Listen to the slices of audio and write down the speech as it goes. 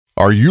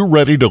Are you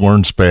ready to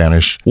learn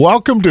Spanish?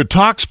 Welcome to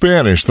Talk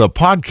Spanish, the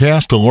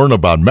podcast to learn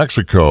about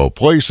Mexico,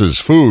 places,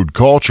 food,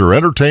 culture,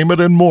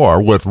 entertainment, and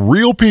more with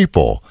real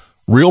people,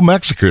 real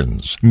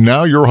Mexicans.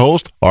 Now your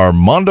host,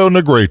 Armando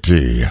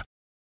Negrete.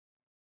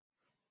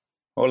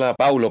 Hola,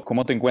 Paulo,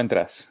 ¿cómo te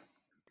encuentras?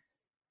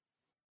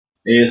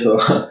 Eso,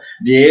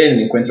 bien,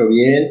 me encuentro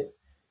bien.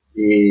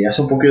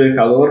 Hace un poquito de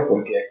calor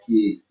porque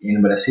aquí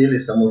en Brasil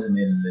estamos en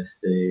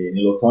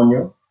el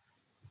otoño,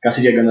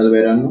 casi llegando al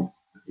verano,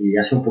 y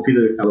hace un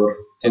poquito de calor,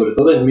 sobre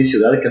todo en mi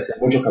ciudad que hace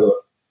mucho calor.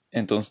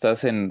 Entonces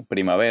estás en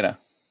primavera.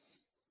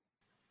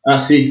 Ah,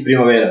 sí,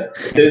 primavera.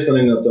 Ustedes están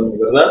en otoño,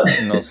 ¿verdad?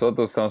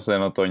 Nosotros estamos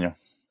en otoño.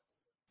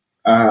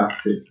 Ah,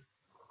 sí,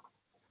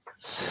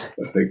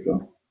 perfecto.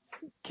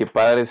 Qué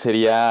padre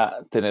sería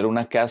tener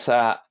una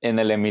casa en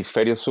el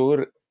hemisferio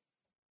sur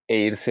e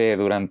irse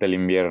durante el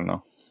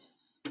invierno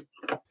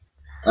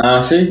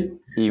Ah, sí.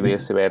 y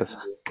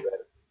viceversa.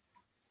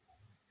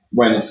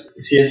 Bueno,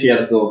 sí es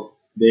cierto.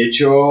 De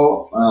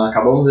hecho,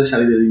 acabamos de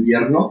salir del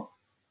invierno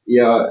y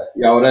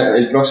ahora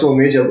el próximo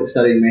mes ya voy a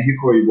estar en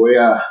México y voy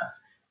a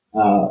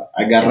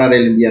agarrar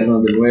el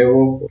invierno de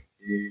nuevo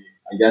porque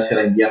allá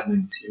será invierno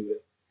en diciembre.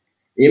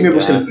 Y me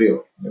gusta el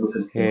frío.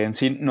 En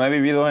sí, no he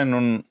vivido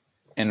en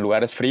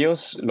lugares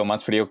fríos. Lo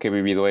más frío que he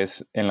vivido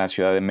es en la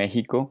Ciudad de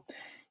México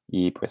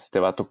y pues te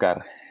va a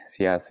tocar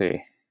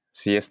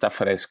si está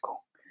fresco.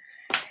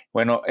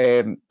 Bueno,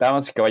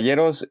 damas y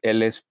caballeros,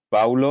 él es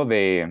Paulo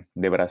de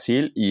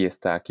Brasil y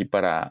está aquí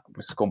para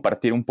pues,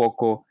 compartir un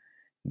poco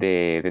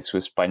de su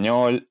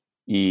español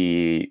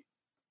y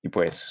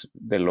pues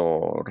de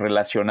lo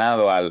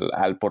relacionado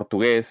al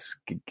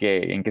portugués,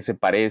 en qué se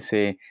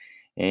parece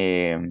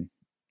eh,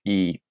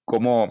 y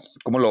cómo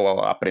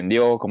lo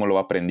aprendió, cómo lo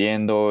va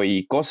aprendiendo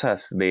y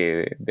cosas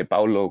de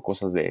Paulo,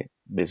 cosas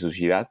de su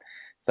ciudad.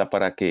 Está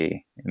para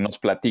que nos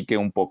platique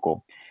un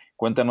poco.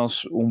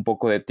 Cuéntanos un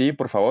poco de ti,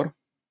 por favor.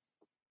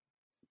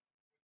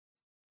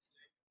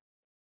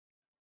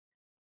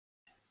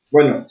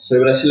 Bueno, soy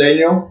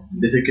brasileño.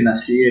 Desde que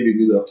nací he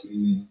vivido aquí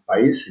en mi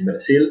país, en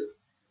Brasil.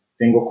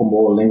 Tengo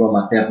como lengua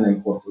materna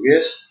el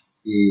portugués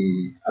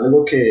y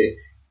algo que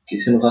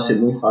se nos hace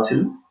muy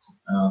fácil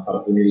para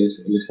aprender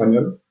el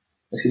español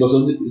es que los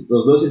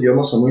dos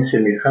idiomas son muy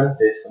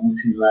semejantes, son muy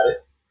similares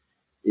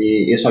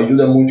y eso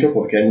ayuda mucho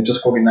porque hay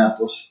muchos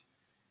cognatos,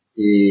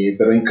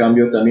 pero en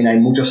cambio también hay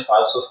muchos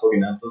falsos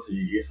cognatos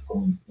y eso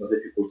como nos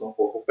dificulta un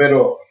poco.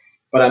 Pero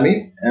para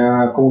mí,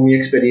 como mi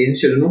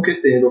experiencia, yo nunca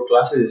he tenido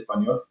clases de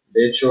español.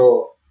 De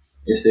hecho,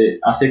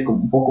 hace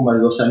como un poco más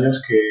de 2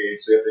 años que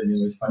estoy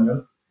aprendiendo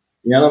español.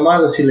 Y nada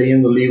más así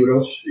leyendo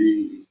libros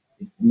y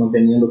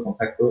manteniendo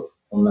contacto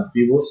con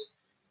nativos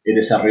y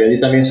desarrollando. Y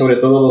también sobre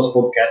todo los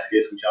podcasts que he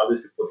escuchado,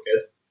 este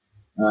podcast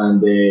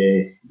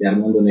de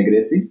Armando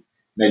Negrete,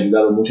 me ha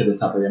ayudado mucho a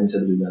desarrollar mis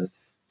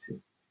habilidades.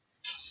 Sí.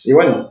 Y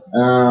bueno,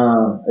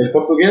 el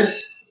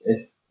portugués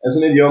es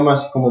un idioma,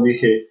 como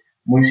dije,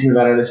 muy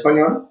similar al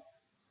español.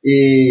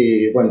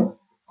 Y bueno,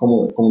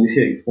 como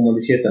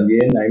dije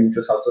también, hay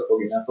muchos falsos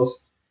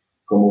cognatos,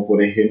 como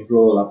por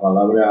ejemplo la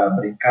palabra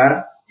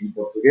brincar en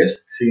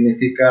portugués, que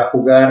significa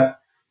jugar,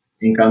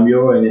 en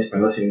cambio en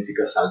español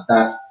significa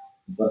saltar.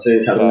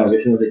 Entonces, algunas Claro.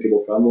 veces nos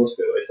equivocamos,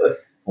 pero eso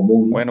es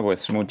común, ¿no? Bueno,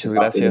 pues muchas Es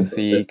parte del gracias.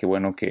 Sí, proceso. qué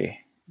bueno que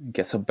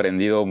has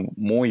aprendido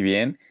muy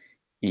bien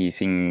y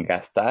sin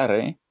gastar,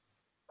 ¿eh?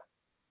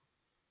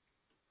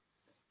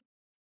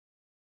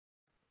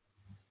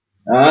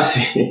 Ah,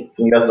 sí,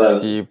 sin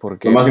gastar. Sí, Lo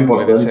porque más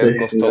puede ser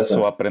importante es sin costoso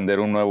gastar. aprender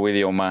un nuevo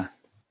idioma.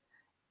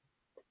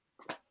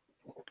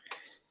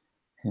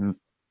 En-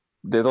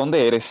 ¿De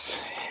dónde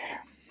eres?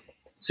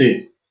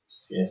 Sí,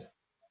 sí es.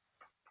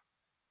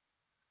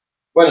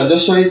 Bueno, yo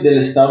soy del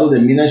estado de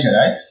Minas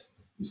Gerais.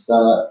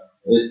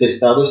 Este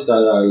estado está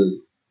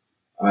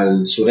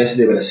al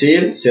sureste de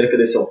Brasil, cerca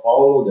de São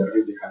Paulo, de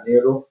Río de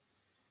Janeiro.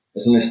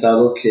 Es un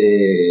estado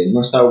que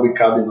no está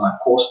ubicado en la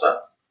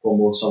costa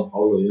como São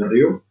Paulo y el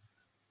Río,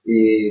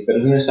 pero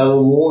es un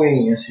estado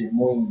muy, así,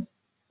 muy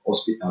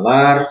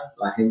hospitalar.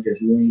 La gente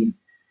es muy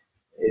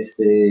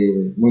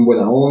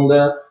buena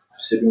onda,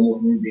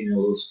 recibimos muy bien a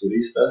los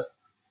turistas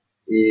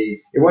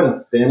y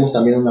bueno, tenemos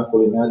también una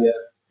culinaria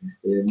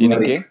muy ¿Tienen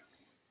rica. qué?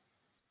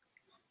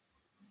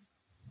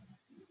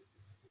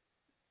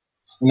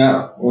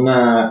 Una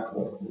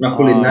Ah,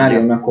 culinaria,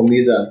 ya. una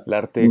comida El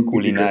arte muy típica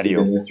aquí de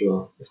culinario.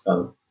 nuestro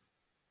estado.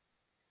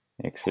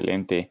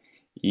 Excelente.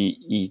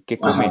 ¿Y qué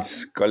Ajá.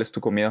 comes? ¿Cuál es tu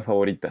comida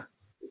favorita?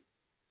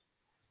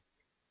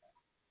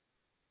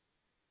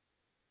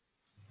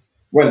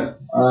 Bueno,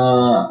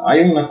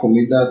 hay una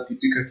comida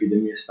típica aquí de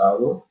mi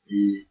estado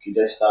y que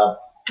ya está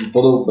en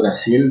todo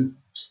Brasil,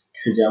 que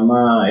se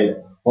llama el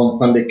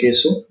pan de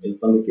queso. El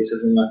pan de queso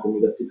es una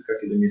comida típica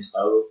aquí de mi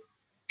estado,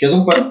 que es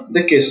un pan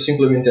de queso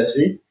simplemente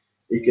así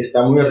y que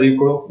está muy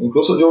rico.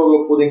 Incluso yo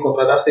lo pude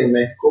encontrar hasta en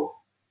México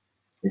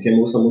y que me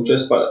gusta mucho.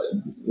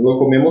 Lo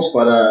comemos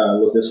para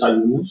los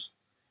desayunos.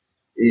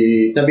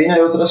 Y también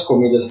hay otras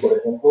comidas, por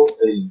ejemplo,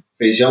 el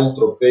feijão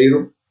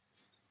tropeiro,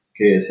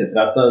 que se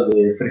trata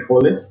de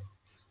frijoles.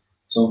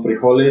 Son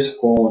frijoles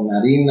con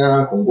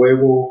harina, con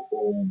huevo,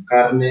 con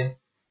carne.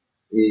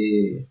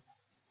 Y,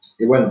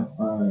 y bueno,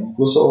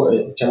 incluso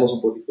echamos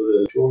un poquito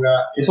de lechuga.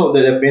 Eso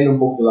depende un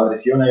poco de la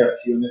región. Hay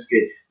regiones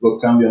que lo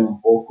cambian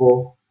un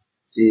poco.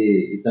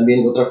 Y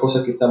también otra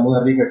cosa que está muy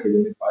rica que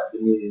de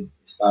mi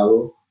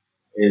estado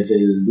es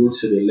el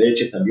dulce de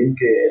leche también,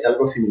 que es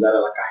algo similar a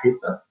la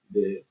cajeta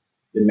de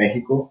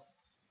México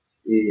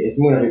y es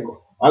muy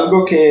rico.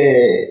 Algo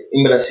que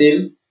en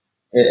Brasil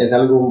es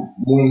algo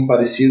muy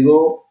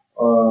parecido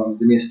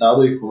de mi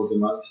estado y con los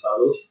demás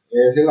estados,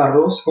 es el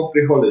arroz con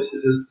frijoles.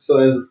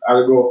 Eso es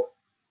algo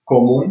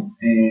común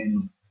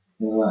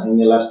en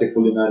el arte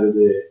culinario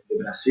de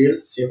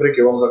Brasil. Siempre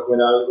que vamos a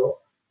comer algo,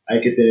 hay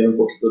que tener un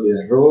poquito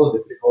de arroz,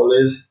 de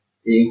frijoles.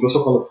 E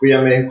incluso cuando fui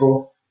a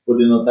México,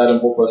 pude notar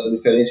un poco esa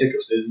diferencia, que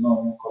ustedes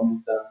no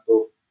comen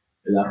tanto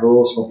el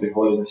arroz con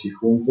frijoles así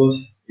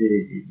juntos.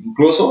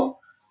 Incluso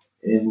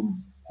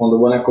cuando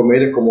van a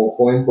comer, como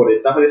comen por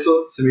etapas,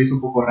 eso se me hizo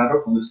un poco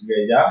raro cuando estuve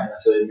allá en la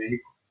Ciudad de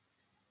México,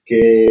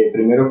 que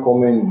primero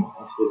comen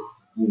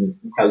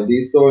un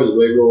caldito y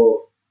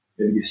luego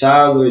el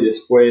guisado y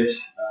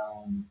después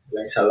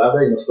la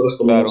ensalada, y nosotros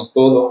comemos Claro,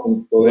 todo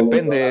junto, todo mundo a la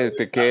depende vez.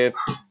 de qué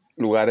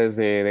lugares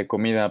de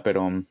comida,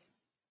 pero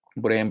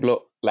por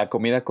ejemplo, la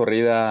comida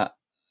corrida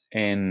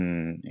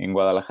en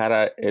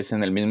Guadalajara es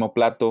en el mismo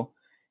plato,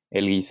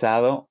 el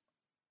guisado,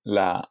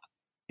 la,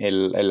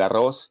 el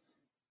arroz,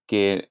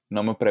 que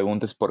no me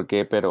preguntes por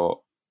qué,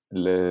 pero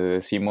le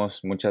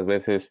decimos muchas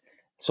veces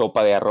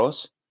sopa de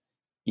arroz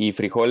y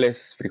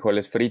frijoles,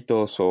 frijoles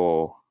fritos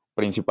o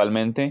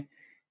principalmente,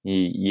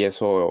 y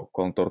eso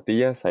con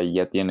tortillas, ahí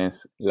ya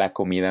tienes la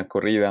comida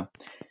corrida.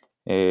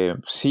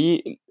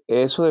 Sí,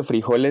 eso de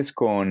frijoles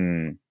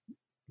con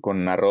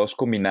arroz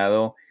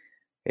combinado,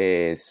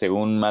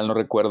 según mal no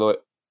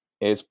recuerdo,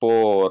 es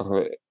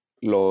por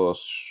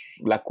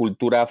la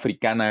cultura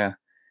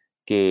africana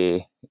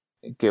que,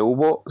 que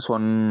hubo.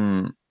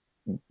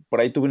 Por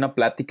ahí tuve una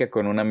plática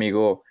con un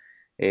amigo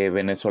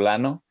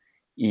venezolano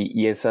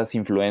y esas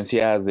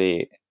influencias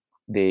de,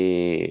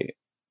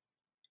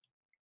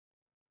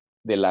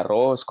 del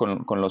arroz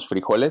con los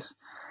frijoles,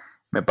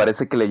 me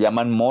parece que le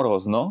llaman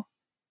moros, ¿no?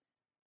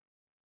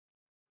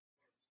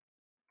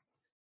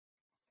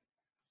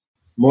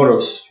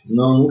 Moros,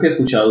 no, nunca he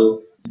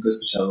escuchado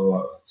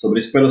sobre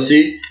eso, pero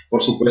sí,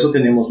 por supuesto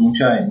tenemos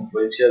mucha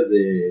influencia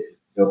de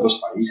otros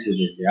países,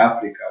 de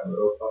África, de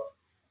Europa.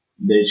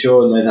 De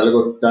hecho, no es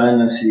algo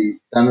tan así,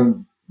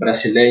 tan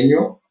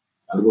brasileño,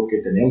 algo que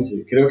tenemos.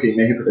 Y creo que en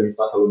México también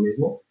pasa lo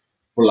mismo,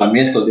 por la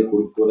mezcla de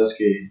culturas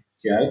que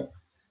hay.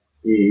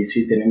 Y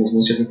sí, tenemos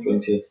muchas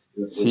influencias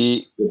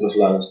Sí, de otros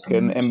lados que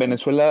también. en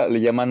Venezuela le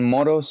llaman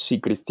moros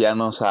y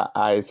cristianos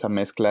a esa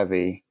mezcla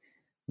de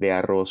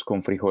arroz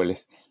con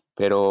frijoles.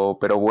 Pero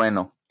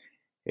bueno,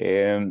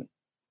 eh,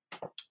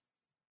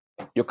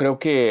 yo creo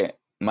que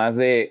más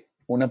de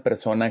una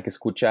persona que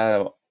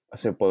escucha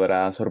se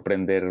podrá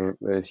sorprender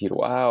de decir,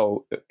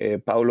 wow,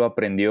 Paulo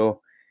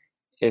aprendió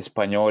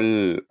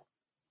español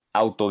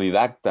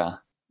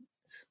autodidacta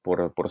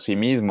por sí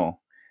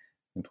mismo.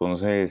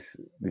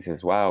 Entonces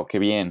dices, wow, qué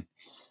bien.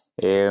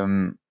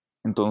 Em,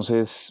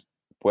 entonces,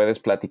 ¿puedes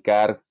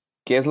platicar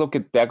qué es lo que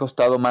te ha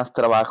costado más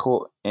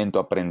trabajo en tu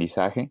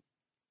aprendizaje?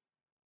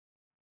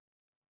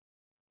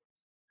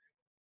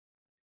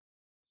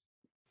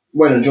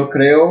 Bueno, yo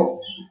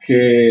creo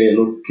que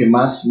lo que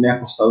más me ha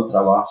costado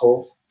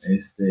trabajo,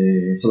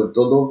 sobre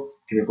todo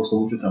que me costó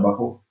mucho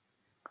trabajo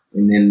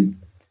en el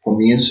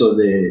comienzo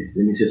de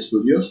mis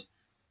estudios,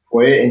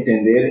 fue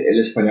entender el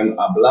español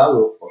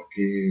hablado,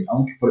 porque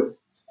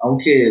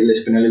aunque el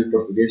español y el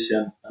portugués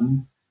sean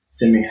tan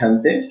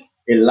semejantes,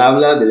 el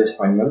habla del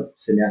español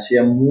se me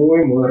hacía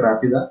muy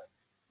rápida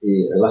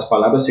y las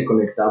palabras se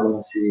conectaban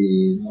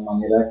así de una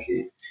manera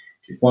que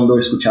cuando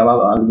escuchaba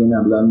a alguien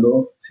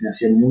hablando se me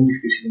hacía muy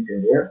difícil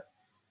entender,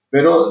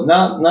 pero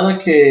nada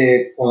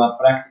que con la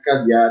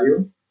práctica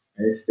diario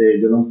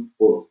yo no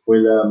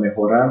pueda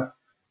mejorar.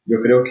 Yo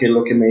creo que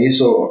lo que me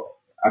hizo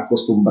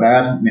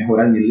acostumbrar,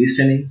 mejorar mi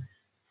listening,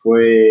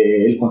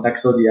 fue el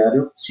contacto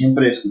diario,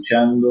 siempre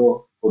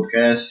escuchando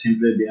podcasts,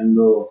 siempre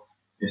viendo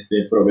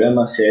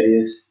programas,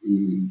 series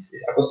y sí,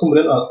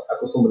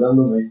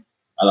 acostumbrándome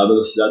a la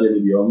velocidad del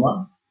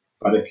idioma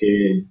para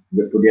que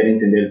yo pudiera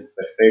entender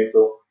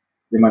perfecto,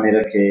 de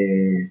manera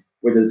que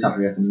pueda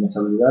desarrollar mi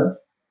habilidad.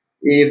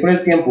 Y por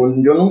el tiempo,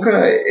 yo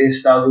nunca he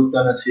estado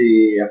tan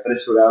así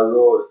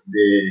apresurado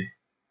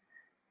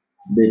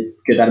de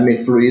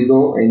quedarme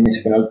fluido en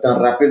español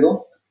tan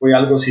rápido. Fue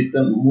algo así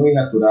muy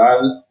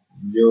natural.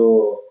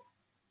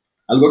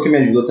 Algo que me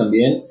ayudó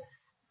también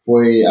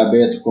fue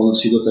haber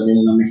conocido también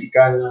una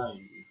mexicana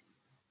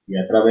y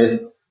a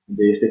través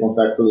de este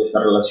contacto, de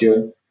esta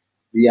relación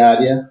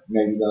diaria,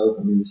 me ha ayudado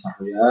también a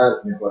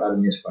desarrollar, mejorar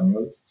mi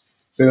español.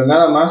 Pero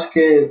nada más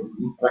que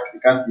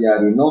practicar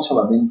diario, no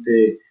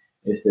solamente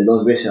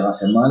 2 veces a la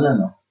semana,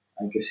 no.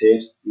 Hay que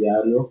ser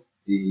diario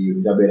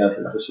y ya verás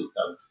el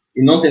resultado.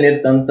 Y no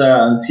tener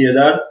tanta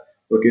ansiedad,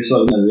 porque eso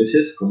algunas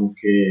veces como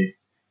que no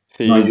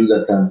Sí,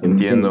 ayuda tanto, ¿me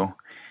entiendo. entiendes?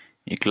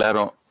 Y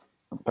claro,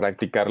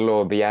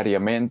 practicarlo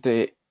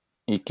diariamente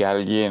y que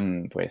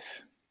alguien,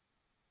 pues,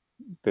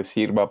 te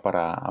sirva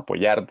para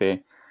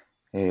apoyarte,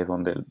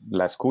 donde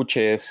la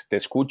escuches, te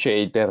escuche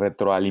y te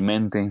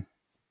retroalimente.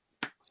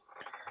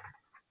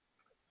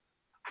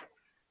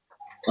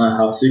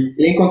 Ajá, sí.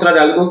 Y encontrar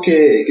algo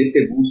que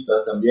te gusta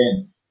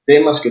también,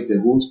 temas que te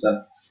gustan.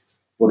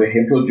 Por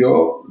ejemplo,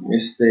 yo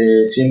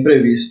siempre he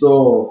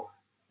visto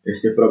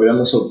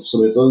programas,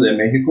 sobre todo de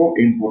México,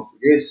 en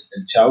portugués.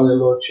 El Chavo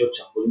del Ocho,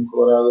 Chapulín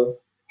Colorado,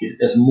 que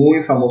es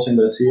muy famoso en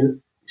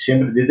Brasil.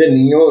 Siempre desde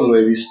niño lo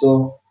he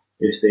visto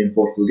en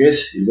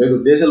portugués. Y luego,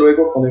 desde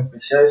luego, cuando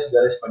empecé a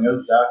estudiar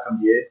español, ya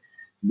cambié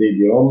de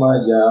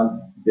idioma,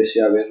 ya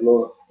empecé a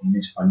verlo en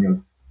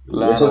español.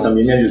 Y eso Claro,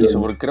 también me y ayudó mucho.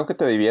 sobre creo que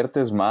te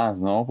diviertes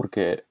más, ¿no?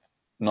 Porque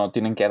no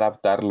tienen que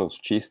adaptar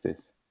los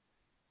chistes.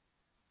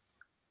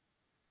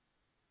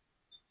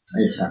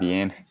 Exacto,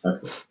 Bien.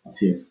 exacto,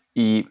 así es.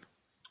 ¿Y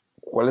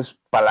cuáles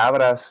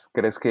palabras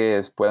crees que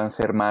puedan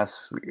ser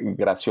más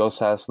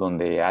graciosas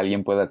donde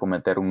alguien pueda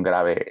cometer un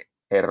grave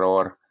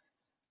error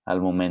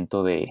al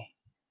momento de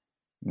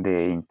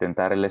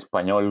intentar el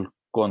español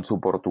con su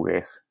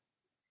portugués?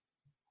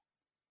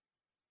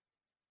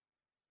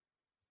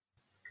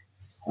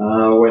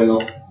 Bueno,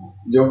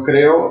 yo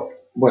creo,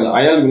 bueno,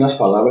 hay algunas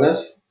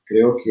palabras,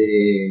 creo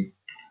que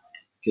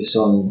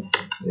son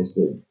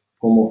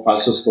como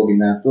falsos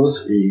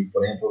cognatos y,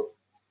 por ejemplo,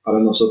 para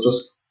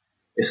nosotros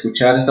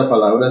escuchar esta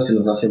palabra se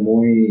nos hace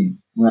muy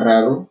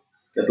raro,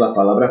 que es la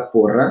palabra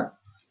porra.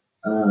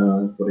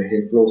 Por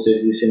ejemplo,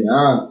 ustedes dicen,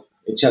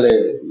 échale,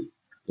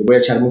 le voy a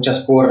echar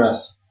muchas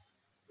porras.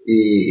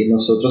 Y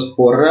nosotros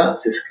porra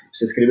se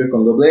escribe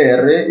con doble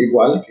R,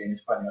 igual que en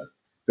español,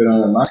 pero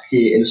nada más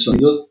que el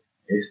sonido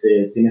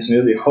tiene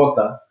sonido de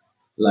J,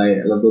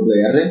 la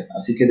doble R,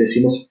 así que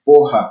decimos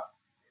poja.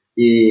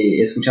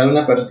 Y escuchar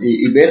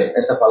y ver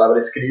esa palabra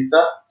escrita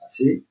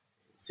así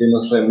se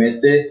nos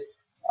remete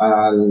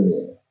a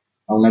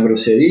una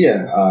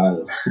grosería, a,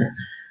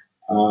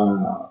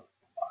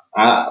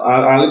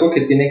 a algo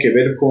que tiene que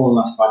ver con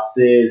las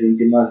partes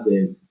íntimas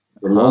del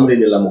Ajá. hombre y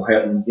de la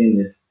mujer, ¿me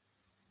entiendes?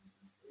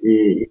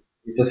 Y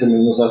eso se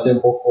nos hace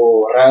un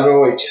poco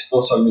raro y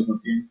chistoso al mismo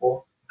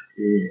tiempo.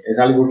 Y es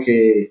algo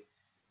que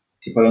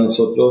para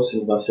nosotros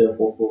se nos hace un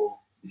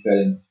poco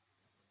diferente.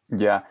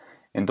 Ya.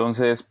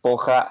 Entonces,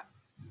 poja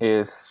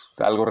es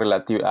algo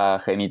relativo a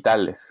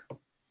genitales.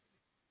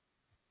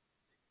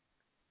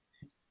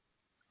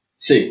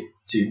 Sí,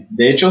 sí.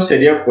 De hecho,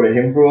 sería, por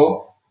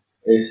ejemplo,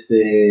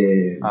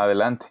 este,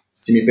 Adelante.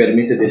 si me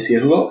permite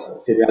decirlo,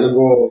 sería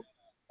algo,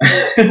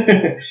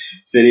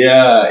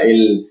 sería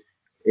el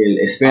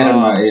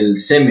esperma, Ah, el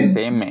semen,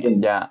 semen,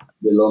 ¿entiendes? ya.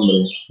 Del hombre.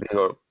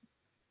 Digo,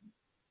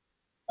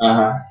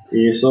 Ajá.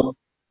 Y eso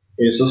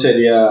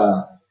sería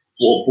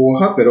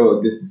puja, pero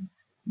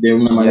de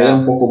una manera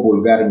un ya, poco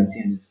vulgar, ¿me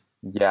entiendes?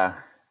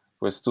 ya.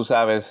 Pues tú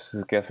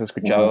sabes que has Ajá.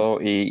 escuchado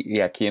y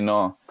aquí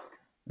no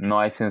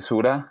hay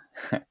censura.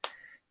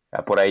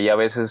 Por ahí a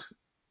veces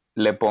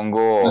le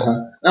pongo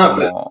Ajá.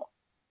 Pero,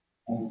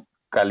 como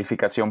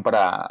calificación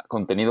para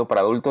contenido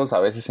para adultos, a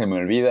veces se me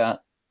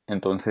olvida.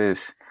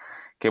 Entonces,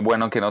 qué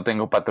bueno que no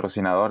tengo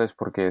patrocinadores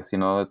porque si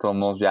no, de todos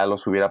modos ya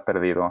los hubiera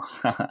perdido.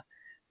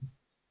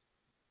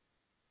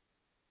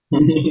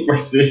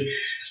 pues sí,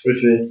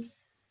 pues sí.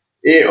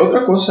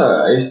 Otra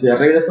cosa,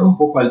 regresando un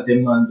poco al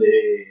tema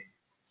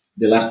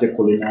del arte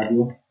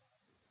culinario,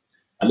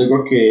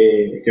 algo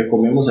que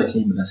comemos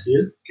aquí en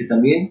Brasil, que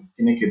también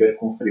tiene que ver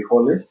con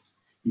frijoles,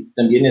 y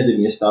también es de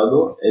mi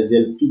estado, es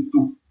el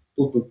tutu.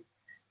 Tutu,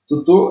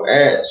 tutu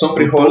son Tutú,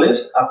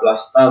 frijoles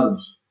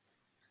aplastados.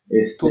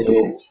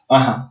 tutú.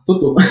 Ajá,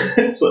 tutu.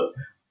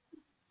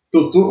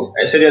 Tutu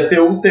sería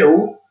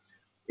TU.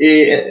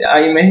 Y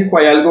ahí en México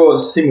hay algo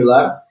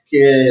similar,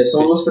 que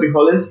son Sí. los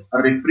frijoles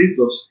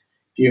refritos,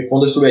 que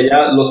cuando estuve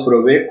allá los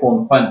probé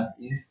con pan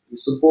y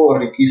supo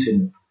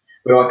riquísimo.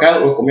 Pero acá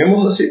lo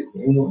comemos así,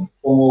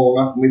 como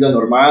una comida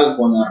normal,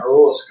 con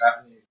arroz,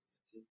 carne.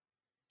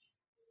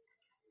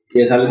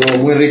 Y es algo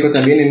muy rico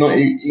también.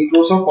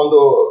 Incluso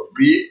cuando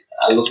vi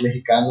a los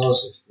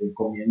mexicanos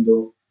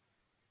comiendo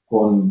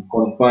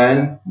con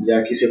pan,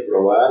 ya quise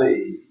probar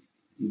y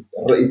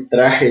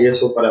traje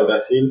eso para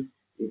Brasil.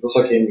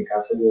 Incluso aquí en mi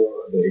casa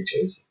yo lo he hecho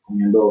eso,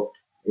 comiendo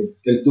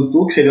el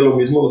tutú, que sería lo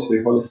mismo, los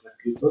frijoles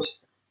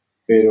fritos,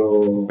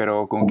 pero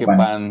Pero ¿con con qué pan,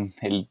 pan?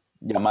 El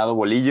llamado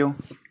bolillo.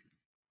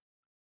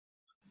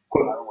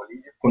 con,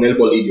 con el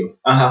bolillo.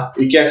 Ajá,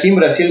 y que aquí en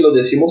Brasil lo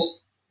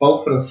decimos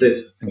pan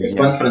francés, ¿sí?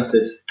 Pan Ya.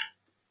 francés,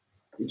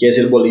 y que es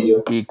el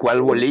bolillo. ¿Y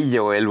cuál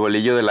bolillo? ¿El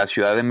bolillo de la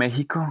Ciudad de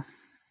México?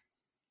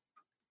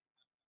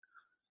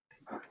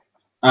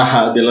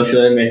 Ajá, de la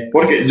Ciudad de México,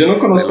 porque yo no De lo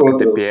conozco que te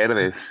otro.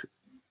 pierdes.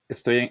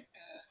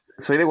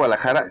 Soy de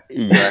Guadalajara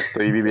y ya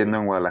estoy viviendo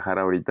en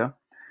Guadalajara ahorita.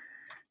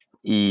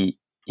 Y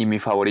mi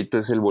favorito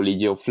es el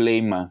bolillo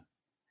Fleima,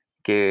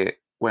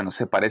 que, bueno,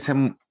 se parece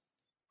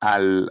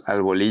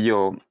al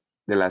bolillo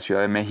de la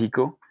Ciudad de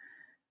México,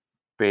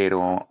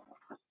 pero,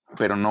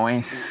 pero no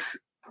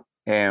es,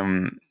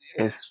 em,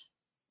 es,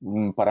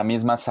 para mí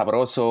es más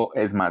sabroso,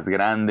 es más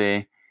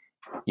grande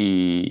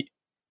y,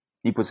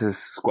 y pues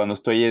es cuando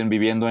estoy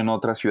viviendo en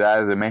otras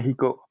ciudades de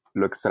México,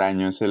 lo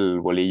extraño es el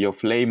bolillo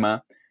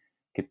Fleima,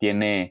 que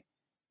tiene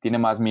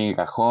más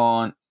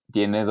migajón,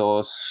 tiene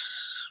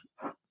dos,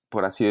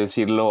 por así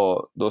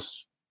decirlo,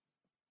 dos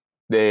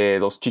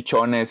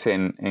chichones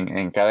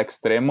en cada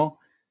extremo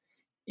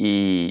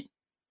y,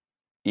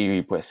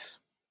 y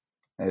pues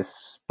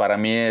para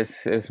mí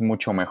es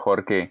mucho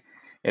mejor que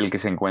el que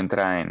se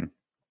encuentra en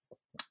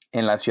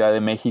la Ciudad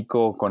de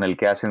México, con el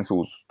que hacen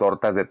sus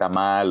tortas de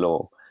tamal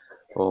o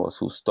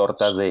sus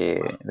tortas de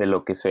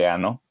lo que sea,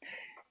 ¿no?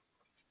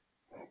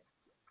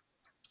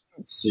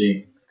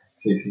 Sí,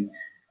 sí, sí.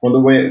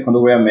 Cuando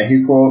voy a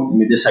México,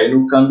 mi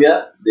desayuno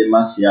cambia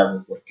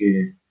demasiado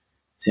porque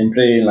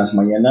siempre en las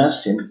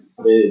mañanas siempre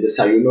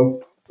desayuno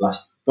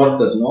las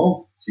tortas,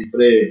 ¿no?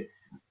 Siempre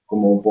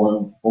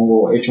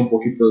como hecho un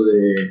poquito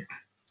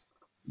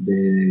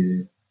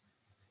de,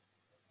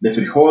 de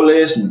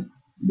frijoles,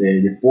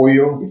 de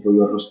pollo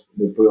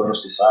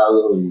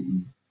rostizado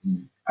y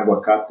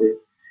aguacate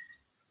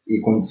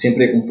y con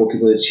siempre un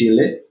poquito de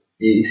chile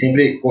y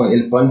siempre con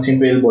el pan,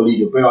 siempre el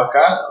bolillo. Pero acá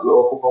lo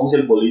ocupamos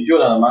el bolillo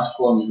nada más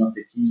con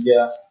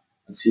mantequilla,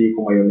 así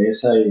con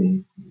mayonesa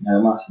y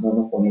nada más, no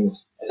nos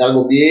ponemos. Es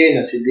algo bien,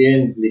 así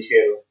bien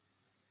ligero,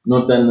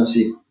 no tan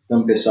así,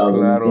 tan pesado, ¿me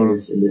Claro,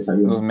 entiendes? El los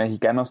desayuno.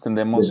 mexicanos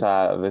tendemos De-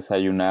 a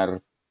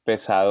desayunar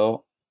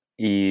pesado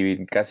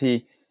y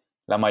casi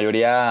la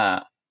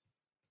mayoría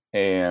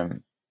eh,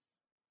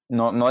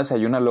 no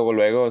desayuna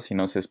luego,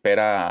 sino se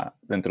espera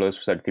dentro de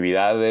sus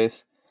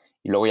actividades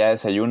y luego ya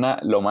desayuna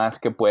lo más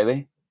que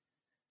puede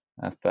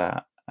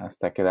hasta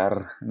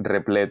quedar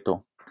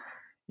repleto.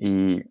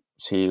 Y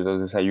sí,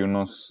 los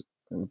desayunos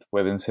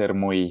pueden ser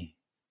muy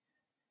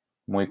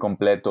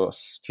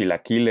completos.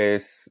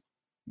 Chilaquiles,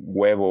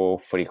 huevo,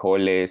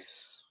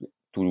 frijoles,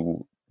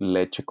 tu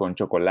leche con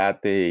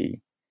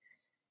chocolate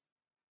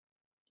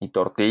y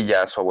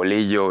tortillas o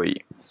bolillo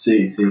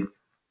sí, sí,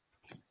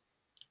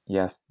 y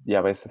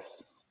a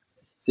veces...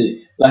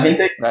 sí. Dale,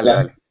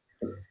 dale.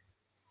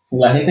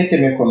 La gente que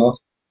me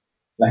conoce,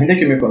 la gente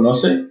que me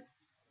conoce,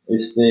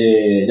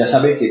 ya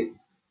sabe que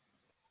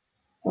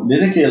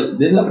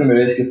desde la primera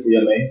vez que fui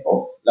a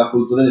México, la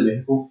cultura de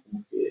México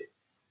como que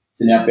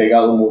se me ha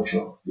pegado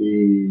mucho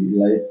y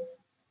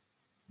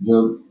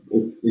yo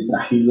he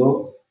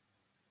traído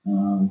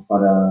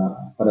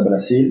para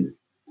Brasil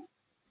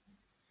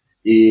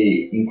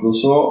y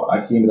incluso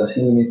aquí en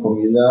Brasil en mi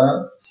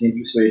comida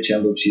siempre estoy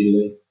echando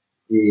chile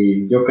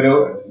y yo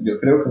creo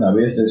que una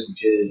vez lo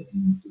escuché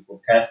en tu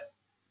podcast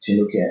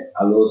diciendo que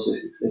a los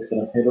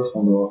extranjeros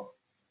cuando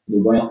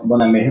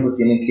van a México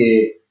tienen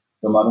que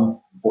tomar un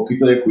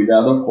poquito de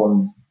cuidado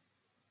con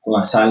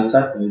la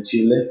salsa, con el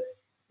chile.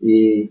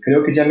 Y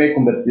creo que ya me he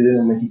convertido en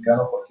un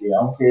mexicano porque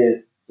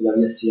aunque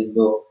todavía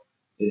siendo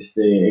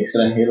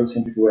extranjero,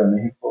 siempre que voy a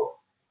México,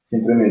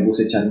 siempre me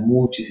gusta echar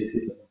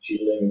muchísimo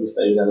chile, me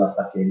gusta ir a las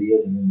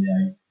taquerías en donde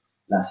hay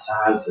la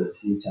salsa,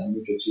 sí, echar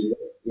mucho chile.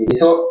 Y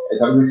eso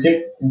es algo que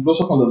siempre,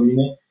 incluso cuando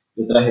vine,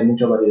 yo traje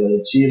mucha variedad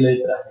de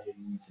chile, traje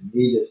mis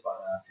semillas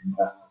para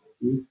sembrarlas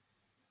aquí.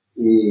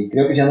 Y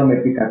creo que ya no me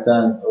pica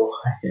tanto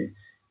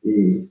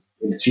y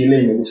el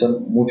chile y me gusta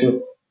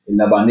mucho el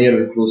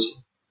habanero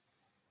incluso.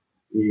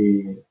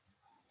 Y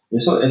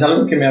eso es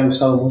algo que me ha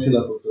gustado mucho de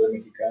la cultura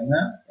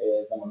mexicana,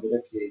 es la manera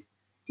que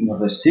nos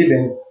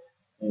reciben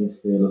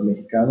los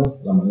mexicanos,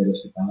 la manera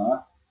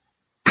hospitalaria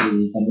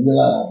y también de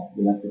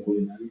la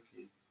culinaria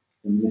que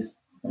también es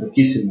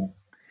riquísima.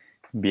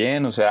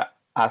 Bien, o sea,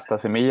 hasta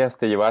semillas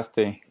te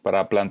llevaste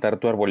para plantar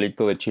tu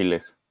arbolito de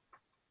chiles.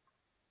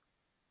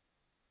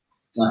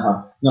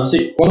 Ajá. No,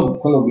 sí,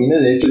 cuando vine,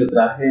 de hecho, le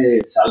traje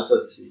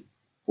salsas así,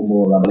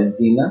 como la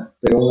Valentina,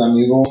 pero un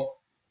amigo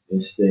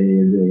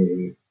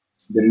de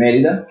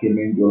Mérida que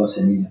me envió las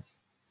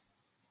semillas.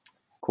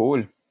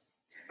 Cool,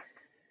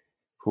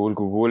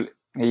 cool.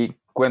 Y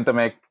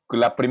cuéntame,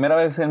 la primera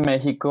vez en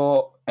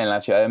México, en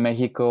la Ciudad de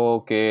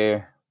México,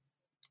 qué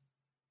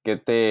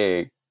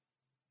te,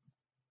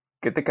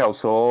 qué te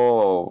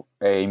causó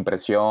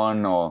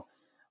impresión o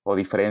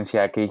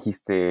diferencia? ¿Qué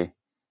dijiste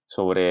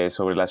sobre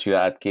la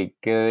ciudad? ¿Qué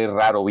de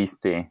raro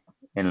viste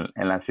en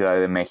la Ciudad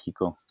de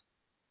México?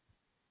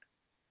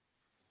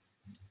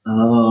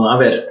 A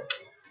ver,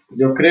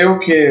 yo creo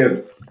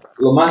que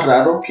lo más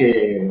raro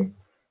que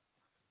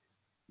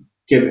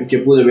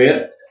pude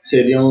ver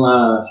serían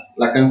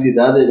la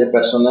cantidad de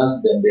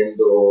personas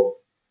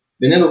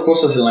vendiendo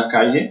cosas en la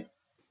calle,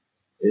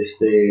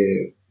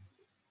 este,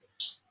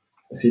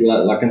 así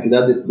la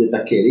cantidad de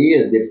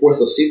taquerías, de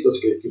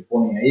puestecitos que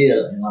ponen ahí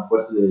en la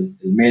puerta del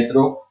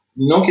metro.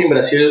 No que en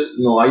Brasil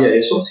no haya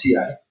eso, sí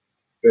hay,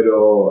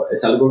 pero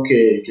es algo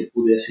que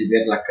pude así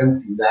ver la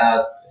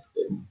cantidad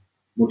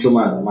mucho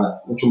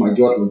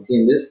mayor, ¿me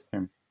entiendes? Sí.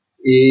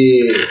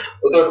 Y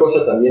otra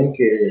cosa también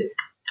que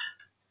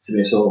se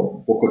me hizo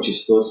un poco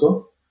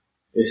chistoso,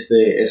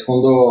 es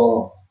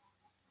cuando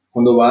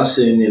vas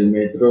en el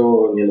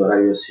metro en el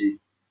horario así.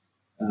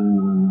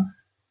 ah,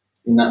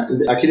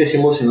 Aquí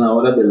decimos en la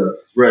hora del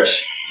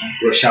rush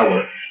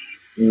hour,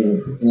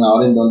 en la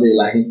hora en donde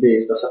la gente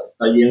está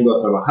yendo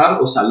a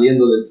trabajar o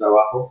saliendo del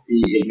trabajo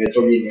y el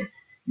metro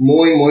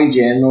muy, muy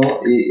lleno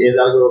y es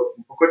algo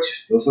un poco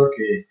chistoso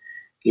que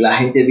la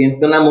gente viene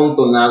tan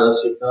amontonada,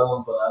 así, tan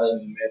amontonada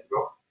en el metro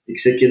y que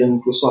se quedan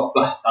incluso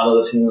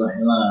aplastados así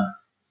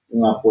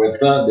en la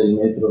puerta del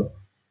metro.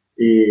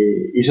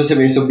 Y eso se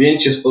me hizo bien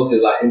chistoso,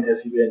 la gente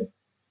así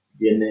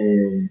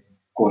viene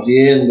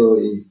corriendo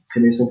y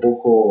se me hizo un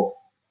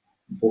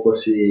poco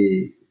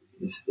así,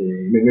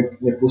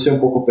 me puse un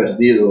poco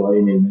perdido ahí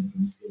en el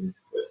metro.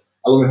 Pues,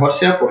 a lo mejor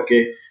sea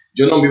porque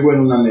yo no vivo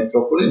en una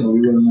metrópoli, no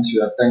vivo en una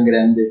ciudad tan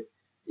grande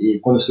y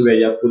cuando estuve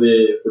allá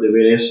pude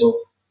ver eso,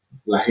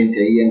 la gente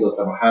ahí yendo a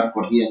trabajar,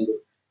 corriendo,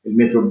 el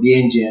metro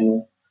bien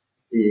lleno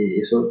y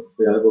eso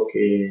fue algo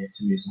que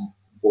se me hizo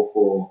un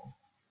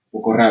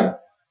poco raro.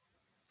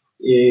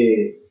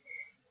 Eh,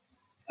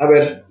 a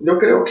ver, yo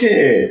creo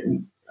que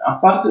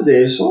aparte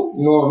de eso,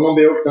 no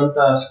veo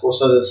tantas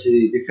cosas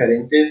así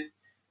diferentes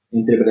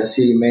entre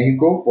Brasil y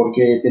México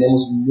porque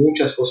tenemos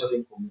muchas cosas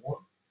en común.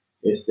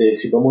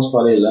 Si vamos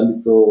para el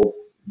ámbito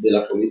de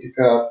la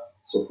política,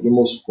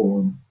 sufrimos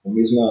con las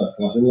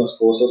mismas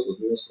cosas, los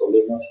mismos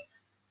problemas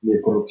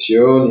de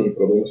corrupción y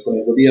problemas con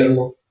el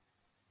gobierno.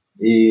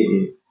 Y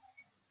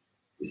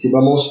si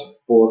vamos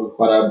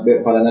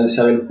para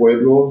analizar el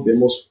pueblo,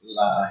 vemos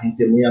la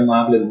gente muy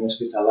amable, muy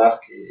hospitalar,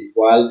 que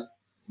igual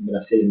en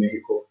Brasil y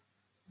México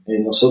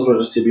nosotros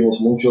recibimos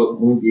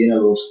muy bien a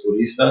los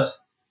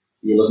turistas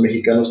y los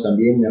mexicanos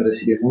también me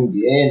reciben muy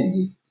bien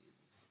y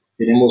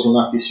tenemos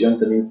una afición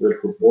también por el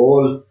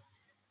fútbol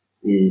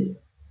y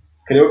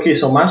creo que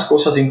son más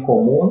cosas en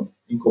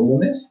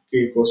comunes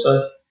que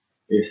cosas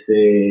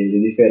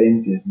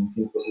diferentes, ¿no?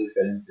 Tienen cosas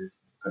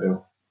diferentes,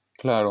 creo.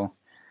 Claro.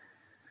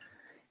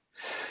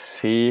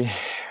 Sí,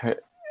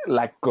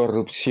 la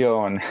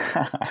corrupción.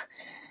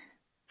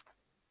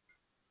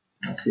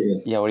 Así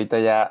Y es. ahorita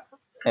ya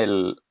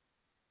el,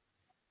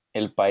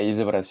 el país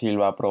de Brasil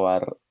va a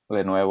aprobar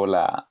de nuevo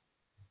la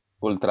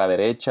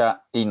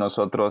ultraderecha y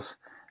nosotros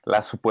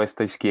la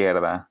supuesta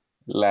izquierda.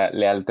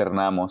 Le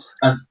alternamos.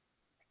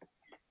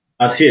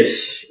 Así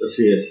es,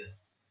 así es.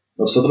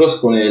 Nosotros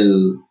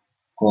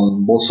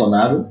con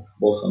Bolsonaro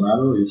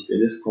y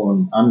ustedes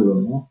con AMLO,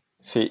 ¿no?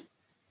 Sí,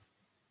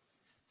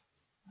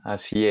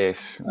 así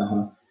es.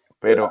 Ajá.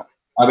 Pero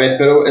A ver,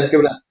 pero es que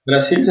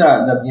Brasil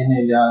ya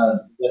viene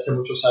de hace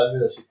muchos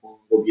años así con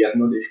un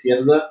gobierno de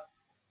izquierda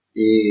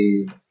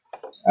y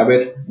a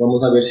ver,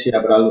 vamos a ver si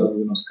habrá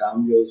algunos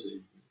cambios.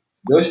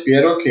 Yo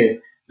espero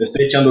que le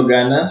estoy echando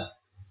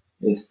ganas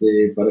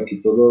para que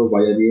todo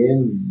vaya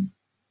bien y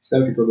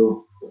espero que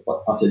todo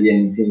pase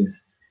bien,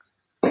 ¿entiendes?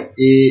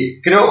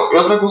 Y creo que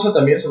otra cosa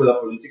también sobre la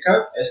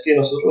política es que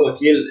nosotros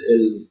aquí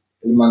el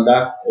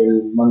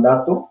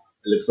mandato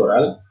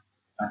electoral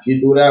aquí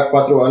dura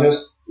 4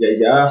 años y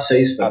allá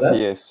 6, así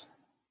 ¿verdad? es.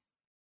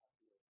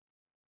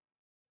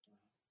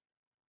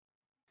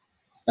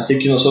 Así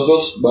que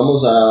nosotros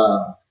vamos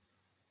a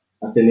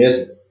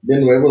tener de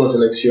nuevo las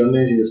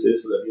elecciones y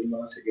ustedes todavía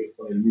van a seguir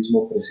con el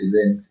mismo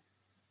presidente.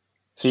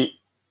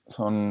 Sí,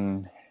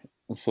 son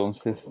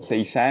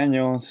 6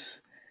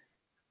 años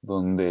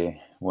donde,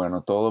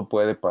 bueno, todo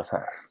puede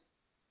pasar.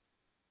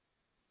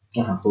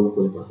 Ajá, todo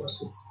puede pasar,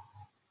 sí.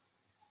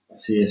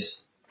 Así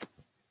es.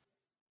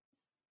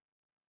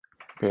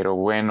 Pero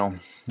bueno,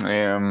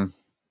 em,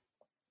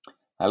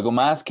 ¿algo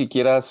más que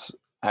quieras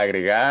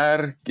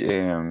agregar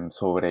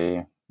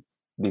sobre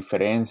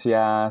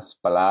diferencias,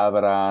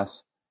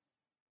 palabras?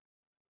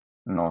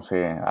 No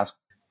sé,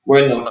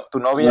 Bueno, tu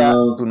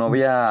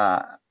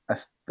novia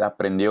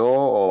aprendió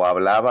o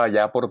hablaba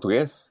ya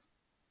portugués?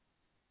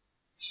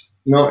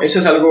 no, eso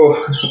es algo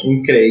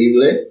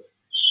increíble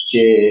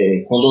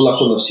que cuando la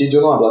conocí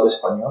yo no hablaba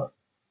español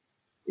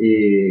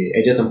y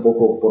ella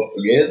tampoco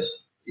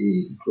portugués.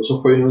 Y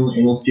incluso fue en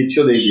un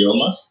sitio de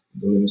idiomas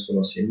donde nos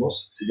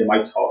conocimos, se llama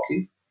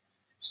Italki.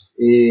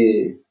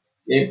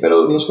 Y,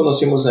 pero nos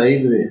conocimos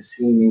ahí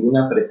sin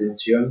ninguna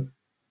pretensión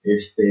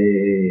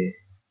de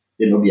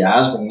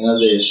noviazgo, ni nada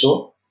de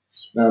eso.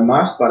 Nada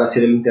más para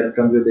hacer el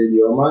intercambio de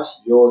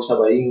idiomas. Yo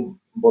estaba ahí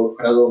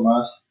involucrado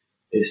más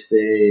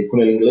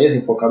con el inglés,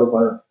 enfocado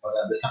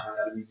para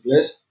desarrollar mi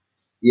inglés.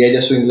 Y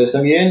ella su inglés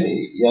también.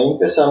 Y ahí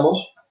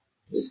empezamos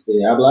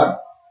a hablar.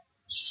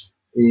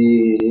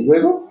 Y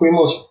luego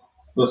fuimos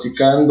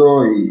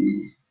platicando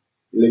y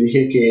le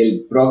dije que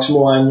el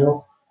próximo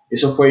año,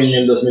 eso fue en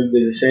el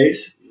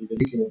 2016, y le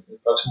dije que el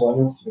próximo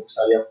año me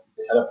gustaría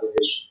empezar a aprender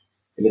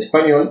el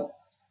español.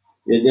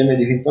 Y ella me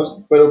dijo,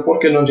 entonces, pero ¿por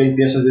qué no ya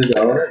empiezas desde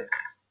ahora?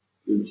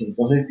 Y dije,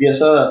 entonces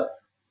empieza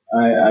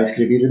a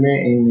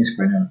escribirme en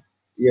español.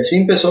 Y así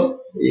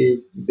empezó,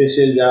 y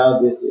empecé ya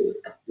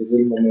desde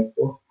el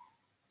momento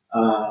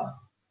a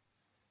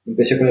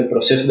empecé con el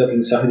proceso de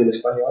aprendizaje del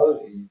español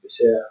y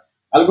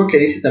algo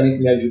que hice también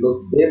que me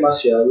ayudó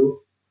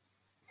demasiado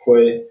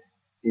fue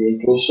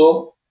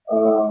incluso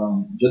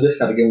yo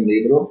descargué un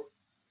libro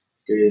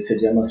que se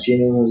llama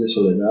Cien años de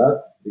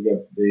soledad de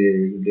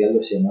Gabriel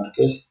García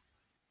Márquez.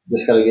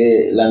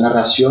 Descargué la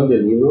narración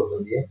del libro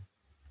también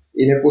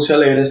y me puse a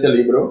leer este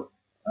libro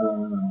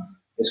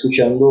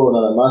escuchando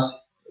nada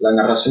más la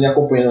narración y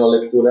acompañando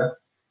la lectura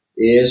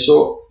Y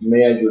eso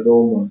me ayudó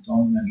un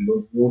montón, me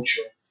ayudó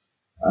mucho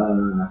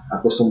a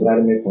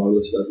acostumbrarme con la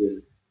velocidad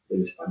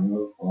del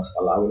español, con las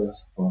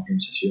palabras, con la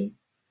pronunciación.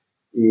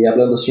 Y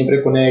hablando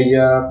siempre con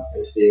ella,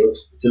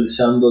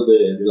 utilizando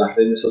de las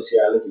redes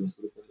sociales, de los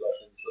grupos de las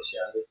redes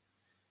sociales,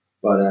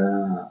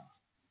 para,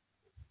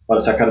 para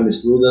sacar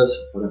mis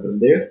dudas, para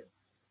aprender.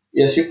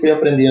 Y así fui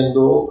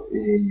aprendiendo,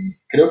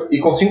 creo, y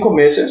con 5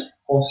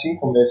 meses, con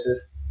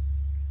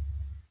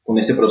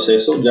ese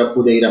proceso, ya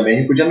pude ir a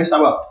México, ya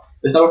estaba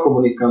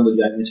comunicando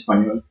ya en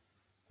español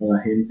con la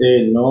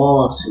gente,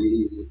 no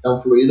así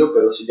tan fluido,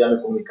 pero sí ya me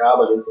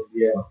comunicaba, yo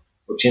entendía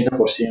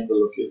 80%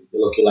 de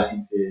lo que la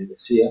gente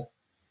decía.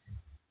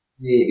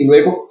 Y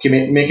luego que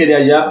me quedé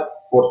allá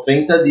por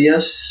 30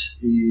 días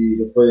y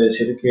le puedo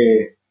decir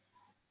que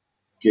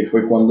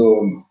fue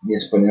cuando mi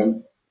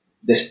español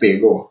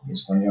despegó, mi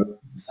español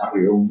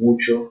desarrolló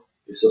mucho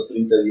esos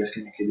 30 días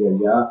que me quedé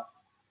allá,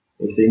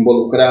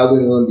 involucrado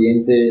en un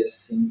ambiente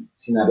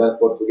sin hablar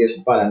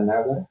portugués para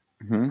nada.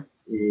 Ujú.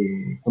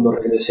 Y cuando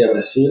regresé a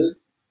Brasil,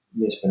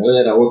 mi español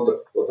era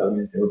otro,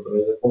 totalmente otro.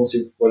 Era como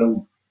si fuera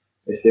un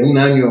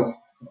año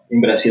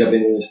en Brasil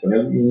aprendiendo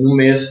español. En un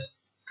mes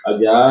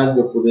allá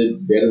yo pude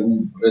ver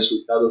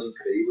resultados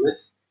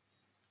increíbles.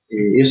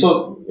 Y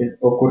eso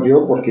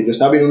ocurrió porque yo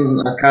estaba en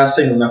una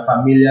casa, en una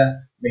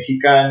familia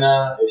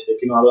mexicana,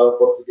 que no hablaba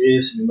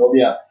portugués. Mi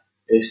novia,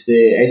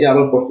 ella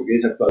habla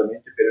portugués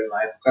actualmente, pero en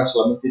la época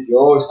solamente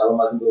yo estaba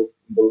más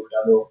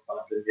involucrado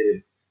para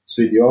aprender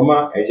su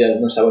idioma. Ella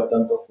no estaba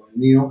tanto con el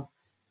mío.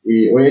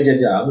 Y hoy ella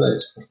ya habla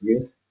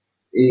portugués.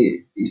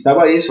 Y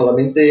estaba ahí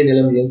solamente en el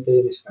ambiente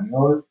de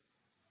español.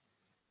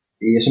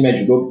 Y eso me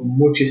ayudó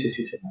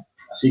muchísimo.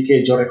 Así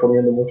que yo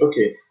recomiendo mucho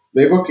que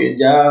luego que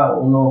ya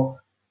uno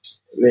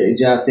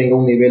ya tenga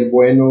un nivel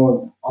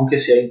bueno, aunque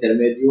sea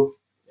intermedio,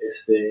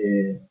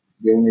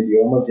 de un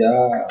idioma,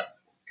 ya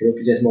creo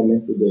que ya es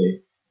momento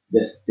de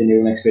tener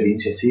una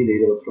experiencia así, de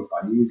ir a otro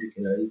país y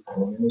quedar ahí por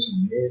lo menos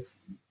un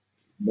mes.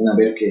 Van a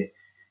ver que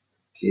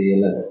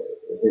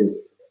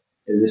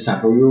el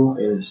desarrollo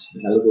es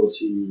algo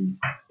así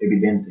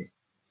evidente,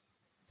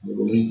 es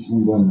algo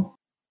muy bueno.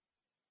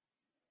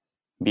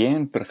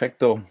 Bien,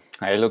 perfecto.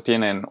 Ahí lo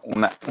tienen,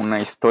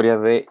 una historia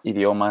de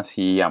idiomas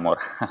y amor.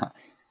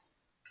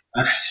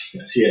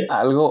 Así es.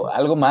 ¿Algo,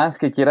 algo más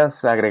que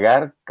quieras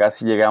agregar?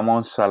 Casi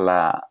llegamos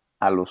a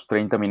los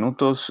 30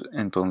 minutos,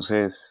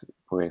 entonces,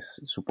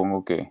 pues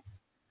supongo que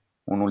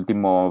un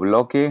último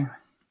bloque,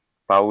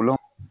 Paulo.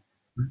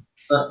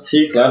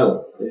 Sí,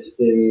 claro.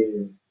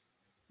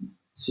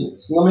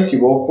 Si no me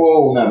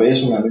equivoco, una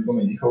vez un amigo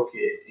me dijo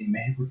que en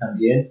México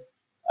también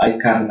hay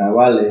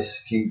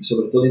carnavales, que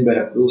sobre todo en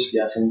Veracruz,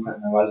 que hacen un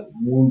carnaval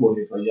muy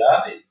bonito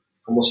allá. Y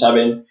como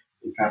saben,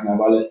 el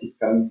carnaval es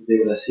típicamente de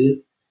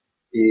Brasil.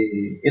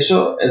 Y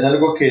eso es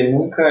algo que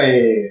nunca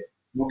he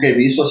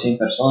visto así en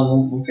persona,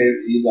 nunca he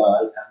ido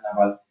al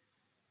carnaval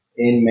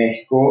en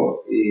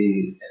México.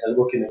 Y es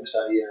algo que me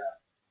gustaría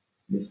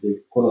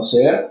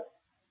conocer.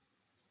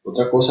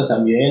 Otra cosa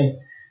también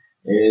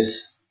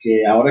es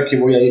que ahora que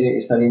voy a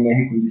estar en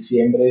México en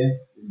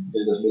diciembre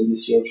del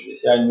 2018 de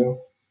ese año,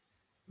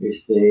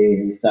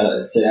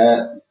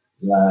 será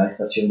la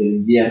estación del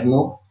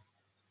invierno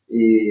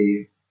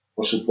y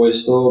por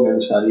supuesto me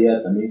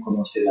gustaría también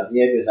conocer la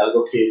nieve, es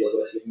algo que los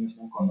brasileños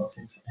no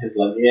conocen, es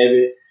la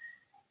nieve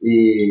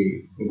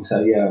y me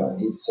gustaría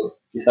ir,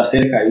 que está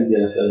cerca ahí de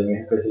la Ciudad de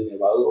México, es el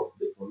Nevado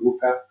de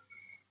Toluca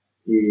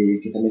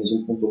y que también es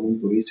un punto muy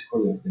turístico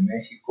de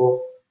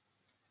México.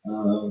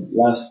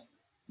 Las,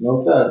 la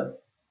otra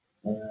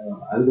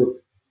algo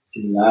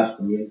similar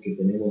también que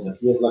tenemos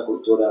aquí es la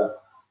cultura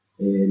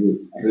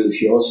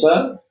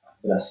religiosa.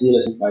 Brasil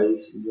es un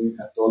país muy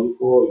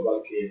católico,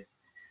 igual que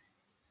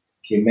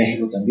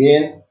México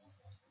también.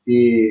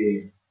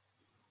 Y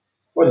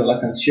bueno,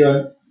 la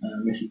canción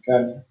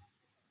mexicana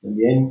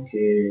también,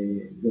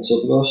 que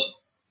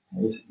nosotros,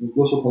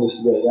 incluso cuando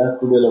estuve allá,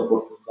 tuve la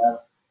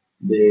oportunidad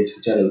de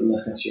escuchar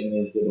algunas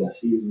canciones de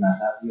Brasil en la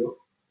radio.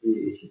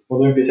 Y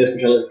cuando empecé a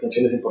escuchar las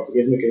canciones en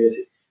portugués, me quedé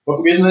decir,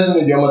 portugués no es un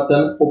idioma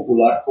tan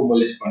popular como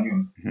el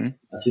español. Ujú.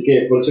 Así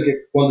que por eso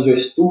que cuando yo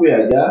estuve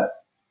allá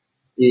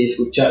y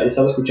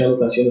estaba escuchando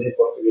canciones en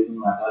portugués en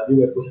la radio,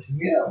 me puse así,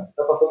 mira,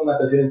 está pasando una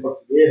canción en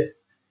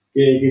portugués,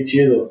 qué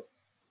chido.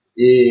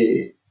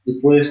 Y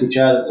pude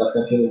escuchar las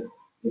canciones,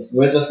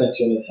 nuestras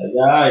canciones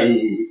allá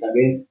y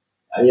también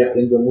ahí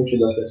aprendo mucho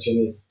de las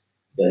canciones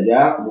de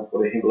allá, como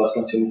por ejemplo las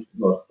canciones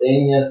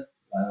norteñas,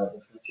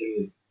 las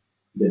canciones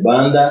de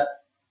banda,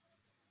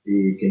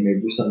 y que me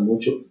gustan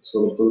mucho,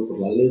 sobre todo por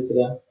la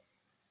letra.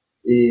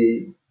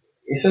 Y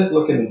eso es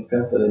lo que me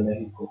encanta de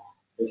México,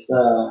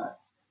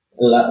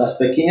 las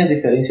pequeñas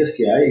diferencias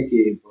que hay,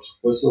 que por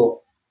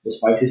supuesto los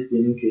países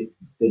tienen que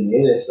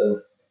tener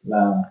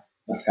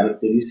las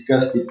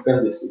características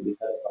típicas de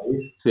cada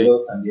país, Sí.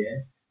 pero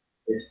también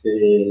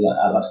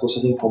a las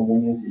cosas en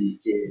comunes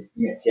y que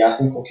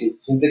hacen con que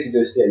siempre que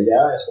yo esté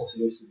allá es como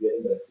si yo estuviera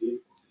en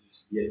Brasil, como si yo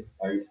estuviera en un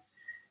país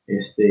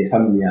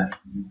familiar.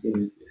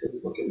 ¿Entiendes? Eso es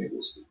lo que me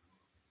gusta.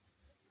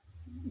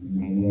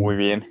 Muy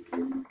bien.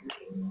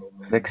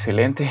 Pues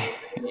excelente.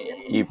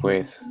 Y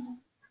pues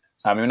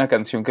a mí una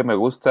canción que me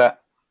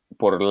gusta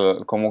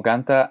por cómo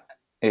canta,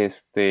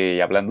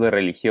 hablando de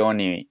religión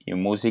y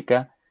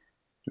música,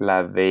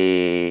 la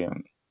de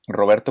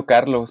Roberto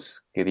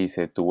Carlos, que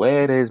dice, tú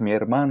eres mi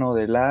hermano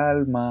del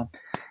alma.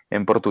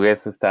 En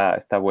portugués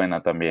está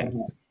buena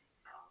también.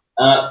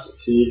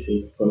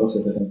 Sí, conozco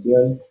esa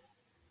canción.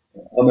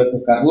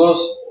 Roberto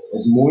Carlos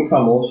es muy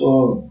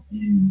famoso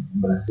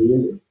en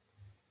Brasil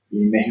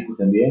y en México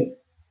también.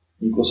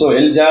 Incluso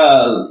él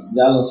ya ha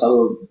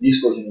lanzado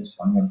discos en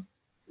español.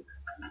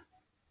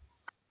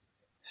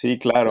 Sí,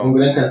 claro. Es un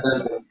gran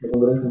cantante.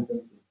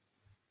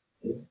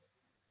 Sí.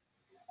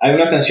 Hay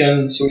una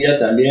canción suya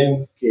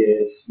también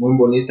que es muy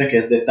bonita, que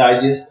es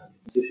Detalles,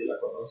 no sé si la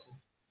conoces.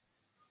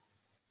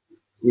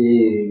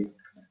 Y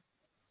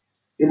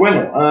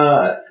bueno,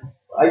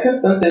 hay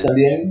cantantes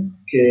también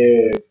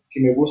que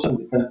me gustan,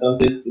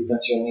 cantantes de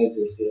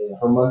canciones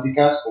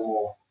románticas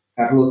como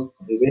Carlos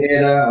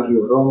Rivera,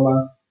 Río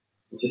Roma,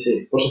 no sé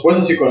si, por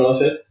supuesto si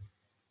conoces,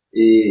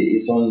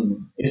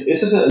 eso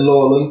es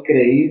lo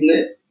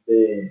increíble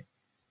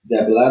de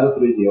hablar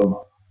otro idioma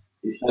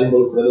y estar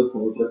involucrado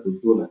con otra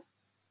cultura,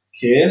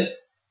 que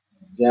es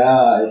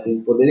ya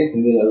poder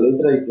entender la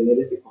letra y tener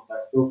este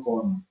contacto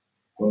con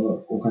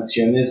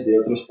canciones de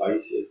otros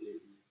países.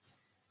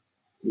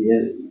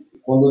 Desde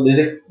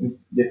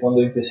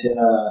cuando empecé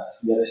a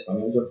estudiar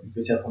español, yo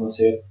empecé a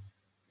conocer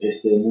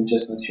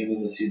muchas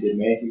canciones así de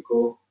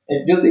México.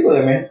 Yo digo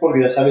de México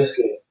porque ya sabes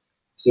que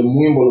estoy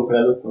muy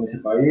involucrado con ese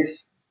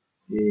país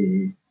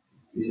y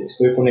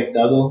estoy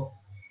conectado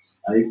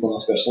ahí con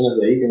las personas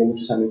de ahí, tengo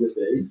muchos amigos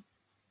de ahí.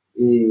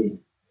 Y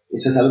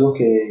eso es algo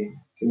que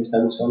me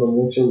está gustando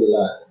mucho de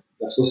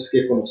las cosas que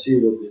he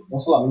conocido, no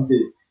solamente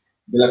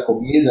de la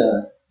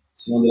comida,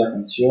 sino de la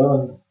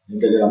canción,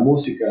 de la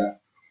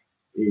música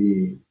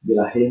y de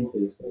la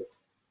gente,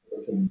 ¿sabes?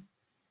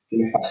 Que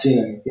me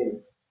fascina, ¿me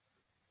entiendes?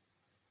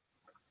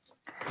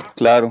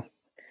 Claro.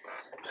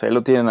 Pues ahí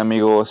lo tienen,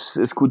 amigos.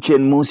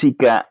 Escuchen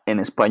música en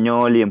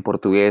español y en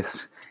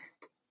portugués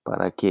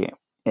para que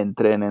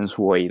entren en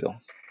su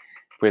oído.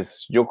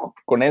 Pues yo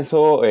con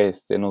eso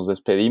nos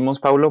despedimos,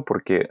 Paulo,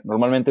 porque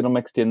normalmente no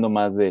me extiendo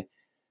más de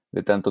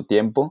tanto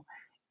tiempo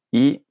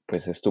y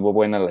pues estuvo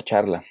buena la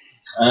charla.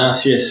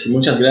 Así es,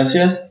 muchas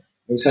gracias.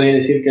 Me gustaría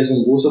decir que es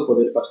un gusto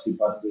poder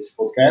participar de este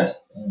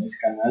podcast. En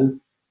este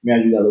canal me ha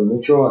ayudado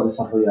mucho a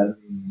desarrollar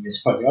mi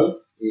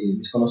español y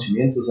mis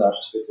conocimientos al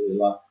respecto de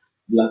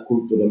la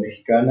cultura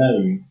mexicana,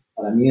 y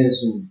para mí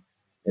es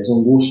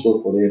un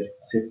gusto poder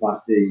hacer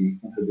parte y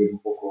contribuir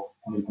un poco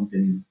con el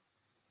contenido.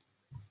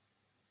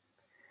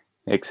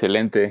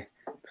 Excelente.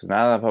 Pues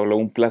nada, Pablo,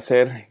 un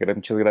placer.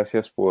 Muchas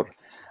gracias por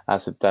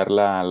aceptar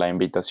la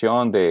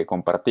invitación de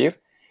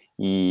compartir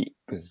y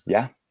pues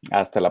ya,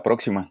 hasta la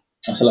próxima.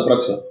 Hasta la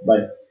próxima.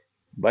 Bye.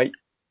 Bye.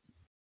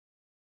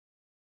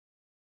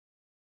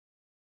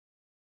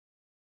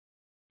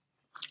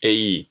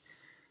 Hey,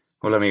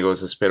 hola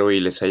amigos, espero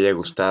y les haya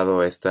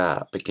gustado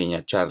esta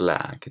pequeña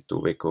charla que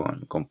tuve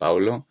con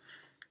Paulo.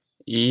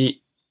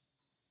 Y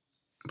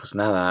pues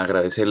nada,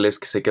 agradecerles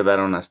que se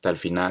quedaron hasta el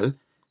final.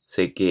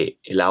 Sé que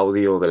el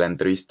audio de la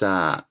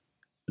entrevista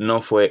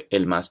no fue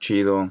el más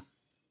chido,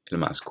 el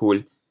más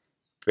cool,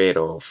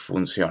 pero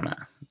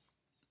funciona.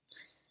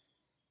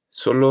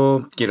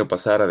 Solo quiero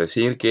pasar a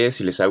decir que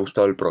si les ha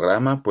gustado el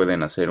programa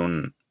pueden hacer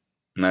una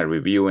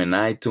review en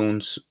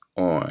iTunes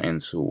o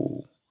en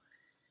su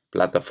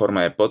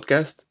plataforma de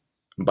podcast,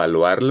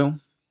 evaluarlo,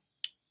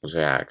 o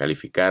sea,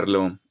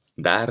 calificarlo,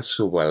 dar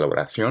su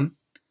valoración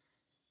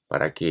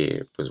para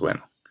que, pues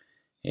bueno,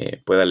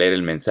 pueda leer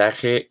el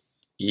mensaje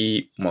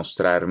y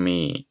mostrar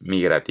mi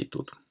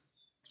gratitud.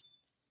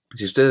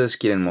 Si ustedes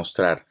quieren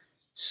mostrar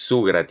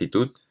su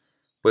gratitud,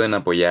 pueden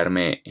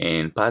apoyarme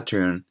en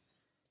Patreon.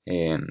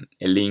 El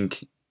link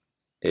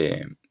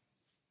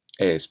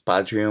es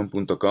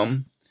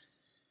patreon.com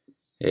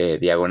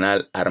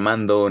diagonal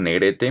Armando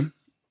Negrete.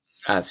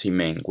 Así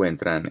me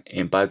encuentran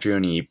en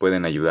Patreon y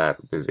pueden ayudar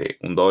desde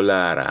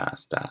 $1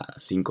 hasta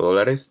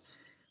 $5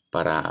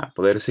 para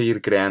poder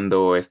seguir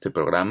creando este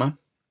programa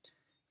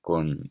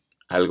con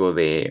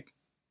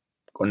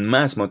con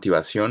más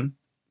motivación,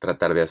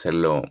 tratar de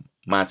hacerlo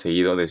más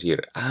seguido,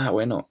 decir,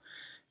 bueno,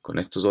 con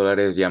estos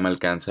dólares ya me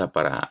alcanza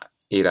para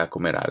ir a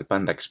comer al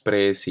Panda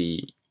Express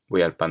y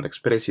voy al Panda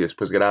Express y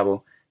después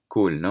grabo,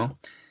 cool, ¿no?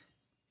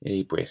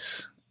 Y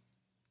pues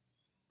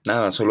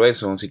nada, solo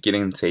eso. Si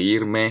quieren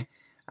seguirme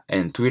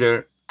en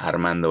Twitter,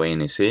 Armando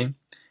NC,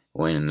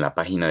 o en la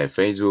página de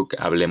Facebook,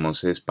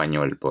 Hablemos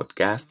Español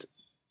Podcast.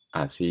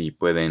 Así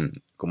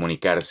pueden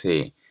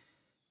comunicarse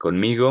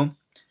conmigo,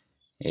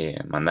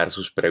 mandar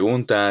sus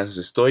preguntas.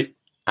 Estoy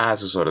a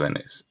sus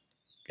órdenes.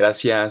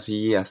 Gracias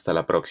y hasta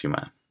la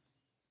próxima.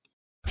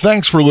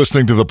 Thanks for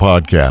listening to the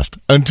podcast.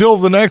 Until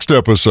the next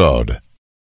episode.